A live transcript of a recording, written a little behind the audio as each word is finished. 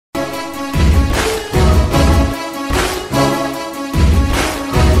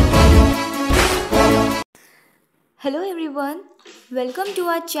Hello everyone, welcome to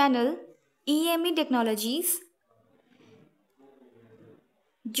our channel EME Technologies.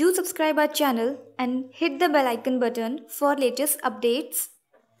 Do subscribe our channel and hit the bell icon button for latest updates.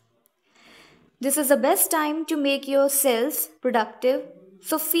 This is the best time to make yourselves productive,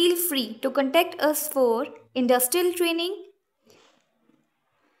 so feel free to contact us for industrial training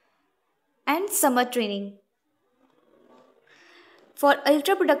and summer training for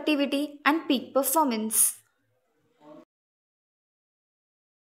ultra productivity and peak performance.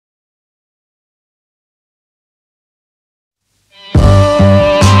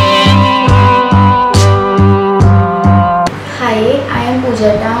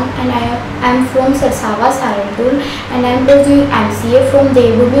 And I am from Saharanpur and I am doing MCA from the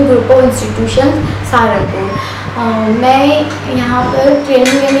Bhoomi Group of Institutions, Saharanpur. मैं यहाँ पर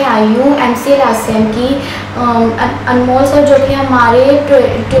training लेने आई हूँ MCA last sem की। अनमोल sir जो कि हमारे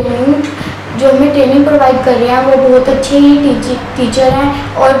हमें ट्रेनिंग प्रोवाइड कर रहे हैं वो बहुत अच्छे ही टीचर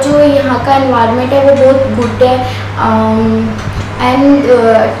हैं और जो यहाँ का एनवायरनमेंट है वो बहुत गुड है। एंड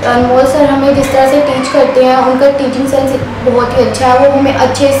अनमोल सर हमें जिस तरह से टीच करते हैं उनका टीचिंग सेंस बहुत ही अच्छा है। वो हमें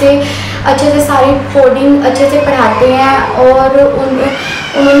अच्छे से सारी कोडिंग अच्छे से पढ़ाते हैं और उन्होंने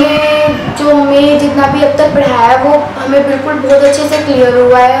जो हमें जितना भी अब तक पढ़ाया है वो हमें बिल्कुल बहुत अच्छे से क्लियर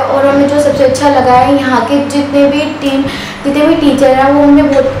हुआ है। और हमें जो सबसे अच्छा लगा है यहाँ के जितने भी टीचर हैं वो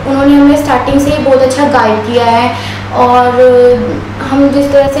उन्होंने हमें स्टार्टिंग से ही बहुत अच्छा गाइड किया है। और हम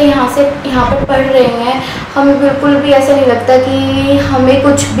जिस तरह से यहाँ पर पढ़ रहे हैं हमें बिल्कुल भी ऐसा नहीं लगता कि हमें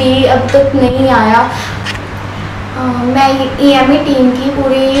कुछ भी अब तक नहीं आया। मैं EME टीम की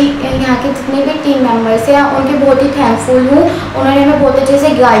पूरी यहाँ के जितने भी टीम मेंबर्स हैं उनके बहुत ही थैंकफुल हूँ। उन्होंने हमें बहुत अच्छे से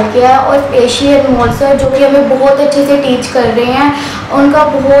गाइड किया और स्पेशली अनमोल सर जो कि हमें बहुत अच्छे से टीच कर रहे हैं उनका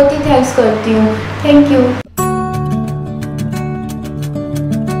बहुत ही थैंक्स करती हूँ। Thank you.